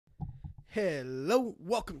Hello,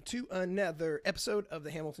 welcome to another episode of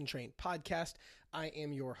the Hamilton Train podcast. I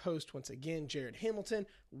am your host once again, Jared Hamilton.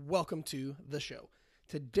 Welcome to the show.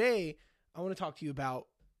 Today, I want to talk to you about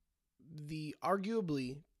the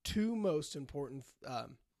arguably two most important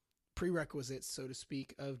prerequisites, so to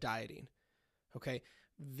speak, of dieting. Okay,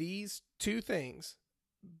 these two things,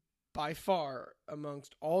 by far,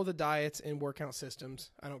 amongst all the diets and workout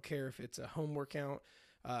systems, I don't care if it's a home workout,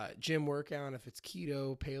 gym workout, if it's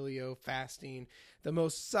keto, paleo, fasting, the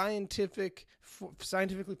most scientifically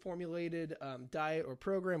formulated diet or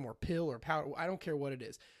program or pill or powder, I don't care what it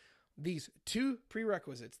is. These two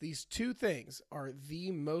prerequisites, these two things are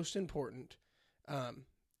the most important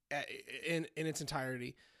in its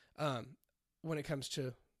entirety when it comes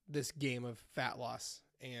to this game of fat loss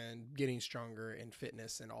and getting stronger and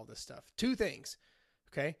fitness and all this stuff. Two things,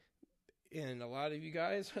 okay? And a lot of you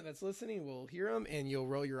guys that's listening will hear them and you'll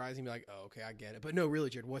roll your eyes and be like, oh, okay, I get it. But no, really,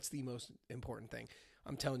 Jared, what's the most important thing?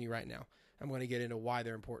 I'm telling you right now. I'm going to get into why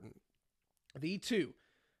they're important. The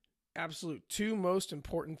absolute two most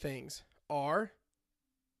important things are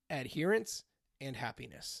adherence and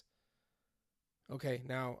happiness. Okay,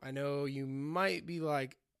 now I know you might be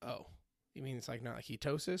like, oh, you mean it's like not like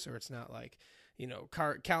ketosis, or it's not like,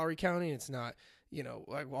 calorie counting. It's not,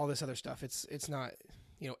 like all this other stuff. It's not,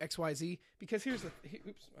 XYZ, because oops,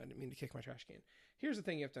 I didn't mean to kick my trash can. Here's the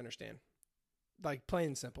thing you have to understand, like plain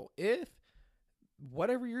and simple. If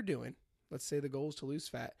whatever you're doing, let's say the goal is to lose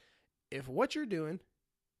fat, if what you're doing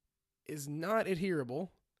is not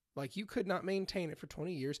adherable, like you could not maintain it for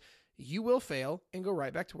 20 years, you will fail and go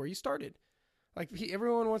right back to where you started. Like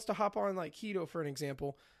everyone wants to hop on like keto, for an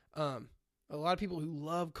example. A lot of people who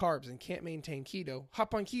love carbs and can't maintain keto,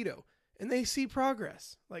 hop on keto and they see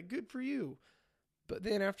progress. Like, good for you. But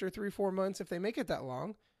then after 3-4 months, if they make it that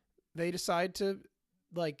long, they decide to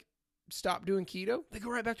like stop doing keto. They go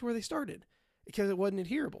right back to where they started because it wasn't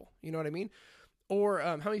adherable. You know what I mean? Or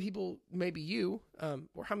how many people, maybe you,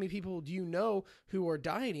 or how many people do you know who are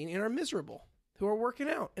dieting and are miserable, who are working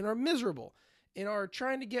out and are miserable and are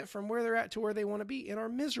trying to get from where they're at to where they want to be and are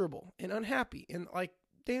miserable and unhappy and like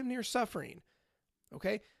damn near suffering.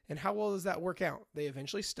 Okay. And how well does that work out? They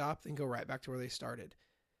eventually stop and go right back to where they started.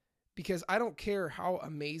 Because I don't care how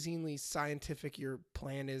amazingly scientific your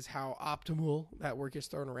plan is, how optimal that work is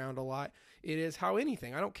thrown around a lot. It is how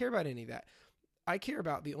anything. I don't care about any of that. I care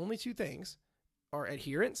about the only two things are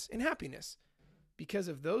adherence and happiness. Because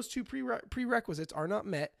if those two prerequisites are not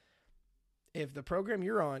met, if the program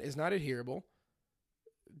you're on is not adherable,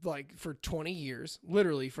 like for 20 years,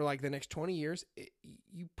 literally for like the next 20 years,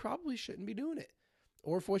 you probably shouldn't be doing it.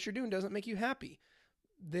 Or if what you're doing doesn't make you happy,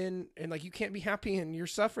 then, and like you can't be happy and you're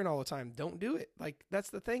suffering all the time, don't do it. Like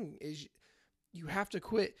that's the thing, is you have to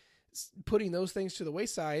quit putting those things to the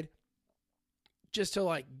wayside just to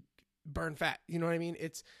like burn fat. You know what I mean?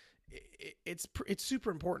 It's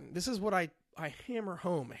super important. This is what I hammer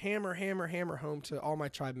home to all my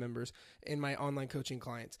tribe members and my online coaching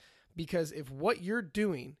clients. Because if what you're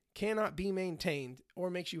doing cannot be maintained or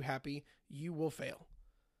makes you happy, you will fail.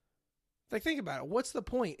 Like, think about it. What's the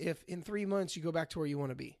point if in 3 months you go back to where you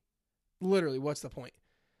want to be? Literally, what's the point?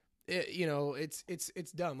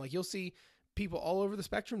 It's dumb. Like, you'll see people all over the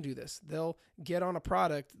spectrum do this. They'll get on a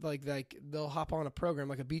product, like they'll hop on a program,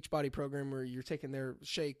 like a Beachbody program where you're taking their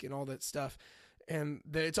shake and all that stuff. And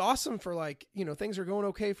it's awesome for like, things are going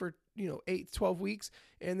okay for, 8 to 12 weeks.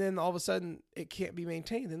 And then all of a sudden it can't be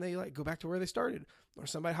maintained. And they like go back to where they started. Or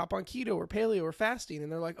somebody hop on keto or paleo or fasting. And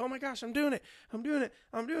they're like, oh my gosh, I'm doing it.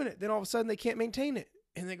 Then all of a sudden they can't maintain it.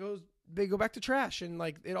 And they go back to trash and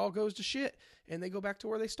like it all goes to shit. And they go back to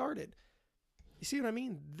where they started. You see what I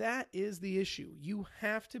mean? That is the issue. You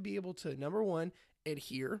have to be able to, number one,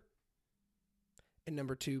 adhere. And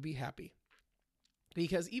number two, be happy.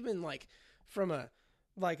 Because even like from a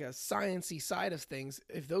science-y side of things,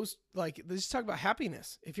 if those, like, let's just talk about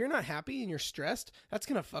happiness. If you're not happy and you're stressed, that's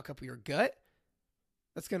going to fuck up your gut.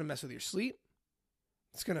 That's going to mess with your sleep.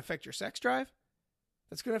 It's going to affect your sex drive.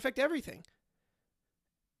 That's going to affect everything.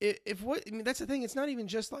 That's the thing. It's not even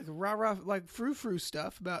just like rah-rah, like frou-frou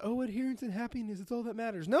stuff about, adherence and happiness. It's all that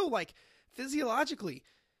matters. No, like physiologically,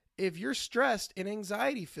 if you're stressed and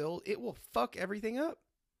anxiety filled, it will fuck everything up.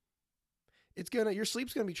 Your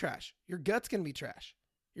sleep's going to be trash. Your gut's going to be trash.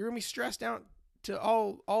 You're going to be stressed out to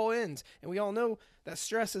all ends. And we all know that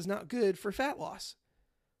stress is not good for fat loss.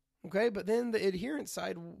 Okay. But then the adherence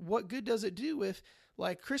side, what good does it do if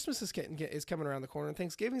like Christmas is coming around the corner and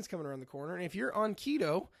Thanksgiving's coming around the corner? And if you're on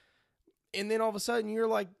keto and then all of a sudden you're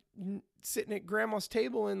like sitting at grandma's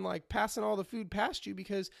table and like passing all the food past you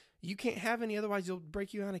because you can't have any, otherwise you'll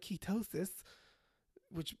break you out of ketosis,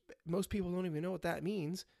 which most people don't even know what that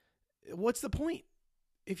means. what's the point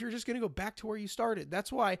if you're just going to go back to where you started?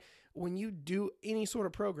 That's why when you do any sort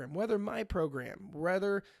of program, whether my program,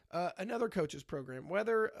 whether another coach's program,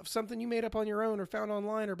 whether something you made up on your own or found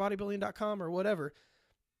online or bodybuilding.com or whatever,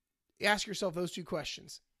 ask yourself those two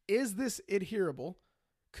questions. Is this adherable?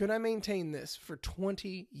 Could I maintain this for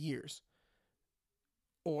 20 years?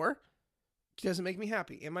 Or does it make me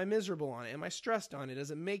happy? Am I miserable on it? Am I stressed on it?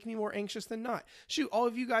 Does it make me more anxious than not? Shoot, all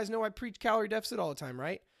of you guys know I preach calorie deficit all the time,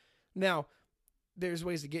 right? Now, there's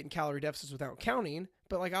ways to get in calorie deficits without counting,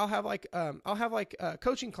 but like I'll have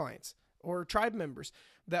coaching clients or tribe members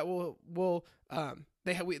that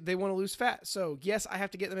they want to lose fat. So yes, I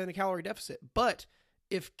have to get them in a calorie deficit, but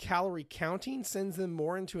if calorie counting sends them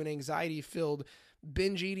more into an anxiety-filled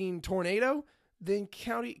binge eating tornado, then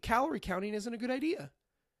calorie counting isn't a good idea.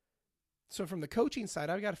 So from the coaching side,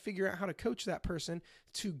 I've got to figure out how to coach that person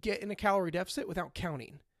to get in a calorie deficit without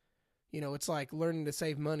counting. It's like learning to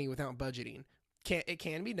save money without budgeting. It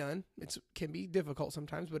can be done. It can be difficult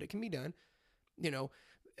sometimes, but it can be done.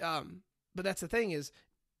 But that's the thing is,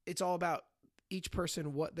 it's all about each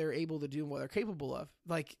person, what they're able to do and what they're capable of.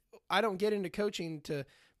 Like, I don't get into coaching to,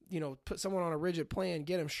 put someone on a rigid plan,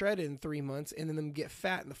 get them shredded in 3 months, and then them get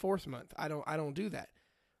fat in the 4th month. I don't do that.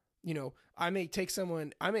 I may take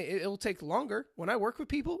someone, it'll take longer. When I work with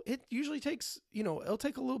people, it usually takes, it'll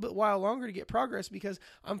take a little bit while longer to get progress because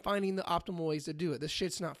I'm finding the optimal ways to do it. This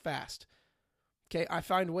shit's not fast. Okay. I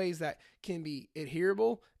find ways that can be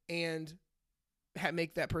adherable and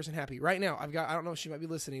make that person happy. Right now, I don't know if she might be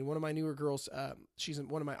listening. One of my newer girls, she's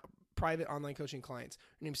one of my private online coaching clients.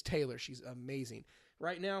 Her name's Taylor. She's amazing.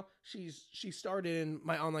 Right now, she started in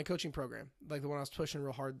my online coaching program, like the one I was pushing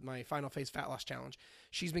real hard, my Final Phase Fat Loss Challenge.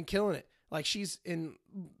 She's been killing it. Like, she's in,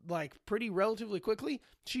 like, pretty relatively quickly,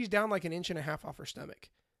 she's down like 1.5 inches off her stomach,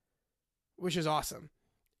 which is awesome.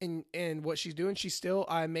 And what she's doing,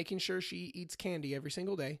 I'm making sure she eats candy every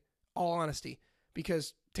single day, all honesty,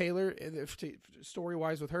 because Taylor,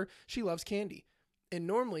 story-wise with her, she loves candy. And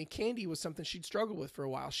normally, candy was something she'd struggle with for a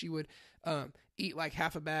while. She would eat like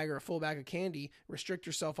half a bag or a full bag of candy, restrict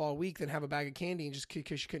herself all week, then have a bag of candy, and just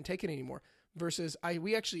because she couldn't take it anymore. Versus, I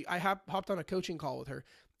hopped on a coaching call with her,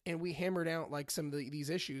 and we hammered out like some of these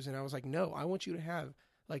issues. And I was like, no, I want you to have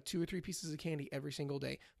like 2 or 3 pieces of candy every single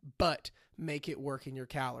day, but make it work in your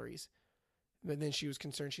calories. But then she was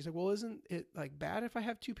concerned. She's like, well, isn't it like bad if I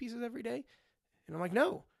have 2 pieces every day? And I'm like,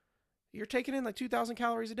 no. You're taking in like 2,000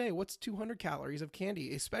 calories a day. What's 200 calories of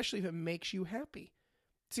candy, especially if it makes you happy?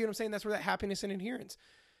 See what I'm saying? That's where that happiness and adherence,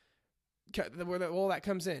 where all that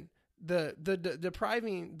comes in. The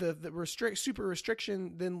depriving, super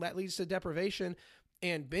restriction, then that leads to deprivation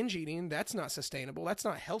and binge eating. That's not sustainable. That's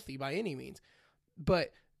not healthy by any means.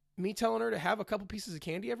 But me telling her to have a couple pieces of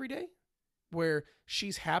candy every day where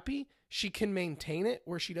she's happy, she can maintain it,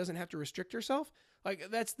 where she doesn't have to restrict herself. Like,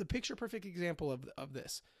 that's the picture perfect example of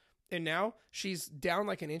this. And now she's down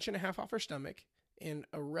like 1.5 inches off her stomach in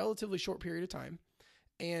a relatively short period of time.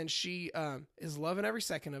 And she is loving every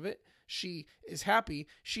second of it. She is happy.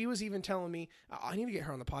 She was even telling me, I need to get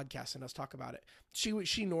her on the podcast and us talk about it.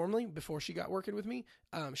 She normally, before she got working with me,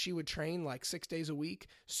 she would train like 6 days a week,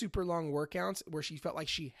 super long workouts where she felt like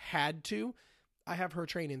she had to. I have her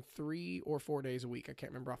train in 3 or 4 days a week. I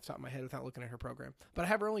can't remember off the top of my head without looking at her program. But I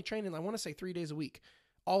have her only training, I want to say 3 days a week,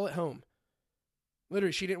 all at home.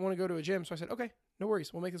 Literally, she didn't want to go to a gym. So I said, okay, no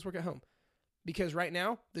worries. We'll make this work at home. Because right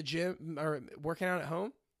now, the gym or working out at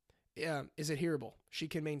home is adherable. She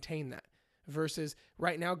can maintain that. Versus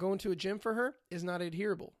right now, going to a gym for her is not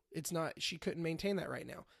adherable. It's not, she couldn't maintain that right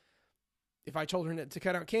now. If I told her to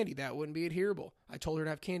cut out candy, that wouldn't be adherable. I told her to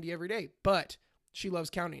have candy every day, but she loves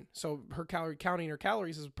counting. So her counting her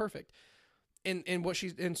calories is perfect.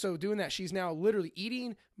 And so doing that, she's now literally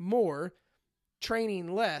eating more,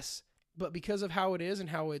 training less, but because of how it is and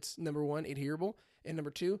how it's, number one, adherable, and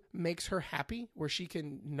number two, makes her happy where she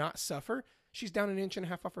can not suffer, she's down 1.5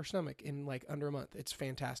 inches off her stomach in like under a month. It's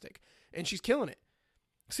fantastic. And she's killing it.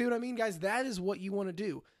 See what I mean, guys? That is what you want to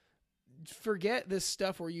do. Forget this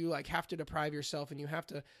stuff where you like have to deprive yourself and you have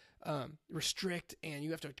to restrict and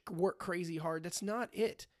you have to work crazy hard. That's not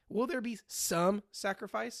it. Will there be some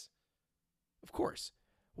sacrifice? Of course.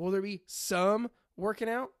 Will there be some working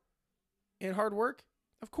out and hard work?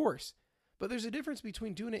 Of course. But there's a difference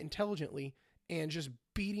between doing it intelligently and just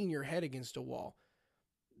beating your head against a wall.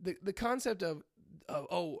 The concept of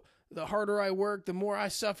the harder I work, the more I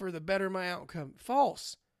suffer, the better my outcome.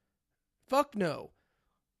 False. Fuck no.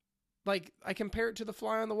 Like, I compare it to the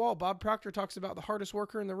fly on the wall. Bob Proctor talks about the hardest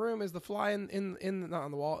worker in the room is the fly not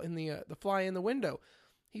on the wall, the fly in the window.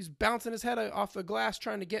 He's bouncing his head off the glass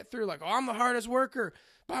trying to get through like, oh, I'm the hardest worker.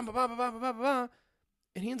 Bah, bah, bah, bah, bah, bah, bah.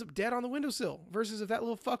 and he ends up dead on the windowsill. Versus if that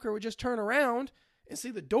little fucker would just turn around and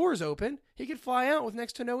see the doors open, he could fly out with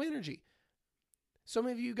next to no energy. So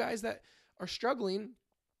many of you guys that are struggling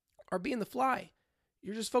are being the fly.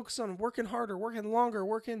 You're just focused on working harder, working longer,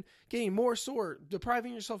 getting more sore,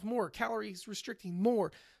 depriving yourself more, calories restricting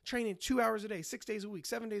more, training 2 hours a day, 6 days a week,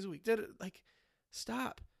 7 days a week. Like,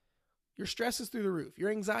 stop. Your stress is through the roof. Your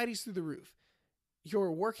anxiety is through the roof.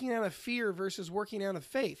 You're working out of fear versus working out of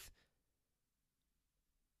faith.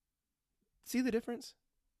 See the difference?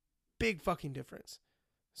 Big fucking difference.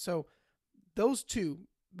 So those two,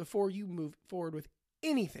 before you move forward with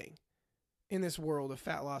anything in this world of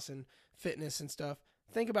fat loss and fitness and stuff,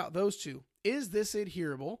 think about those two. Is this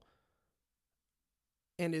adherable?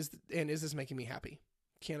 And is this making me happy?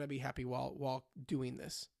 Can I be happy while doing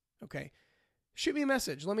this? Okay. Shoot me a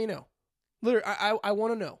message. Let me know. Literally, I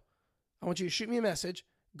want to know. I want you to shoot me a message.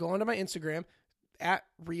 Go onto my Instagram at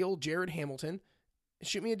 @realjaredhamilton.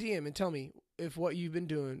 Shoot me a DM and tell me if what you've been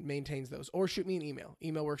doing maintains those. Or shoot me an email.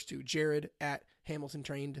 Email works too.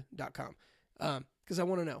 jared@hamiltontrained.com. Because I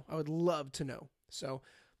want to know. I would love to know. So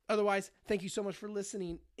otherwise, thank you so much for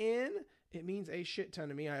listening in. It means a shit ton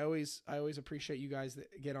to me. I always appreciate you guys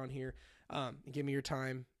that get on here and give me your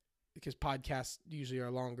time, because podcasts usually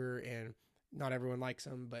are longer and not everyone likes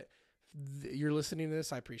them. But you're listening to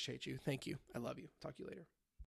this. I appreciate you. Thank you. I love you. Talk to you later.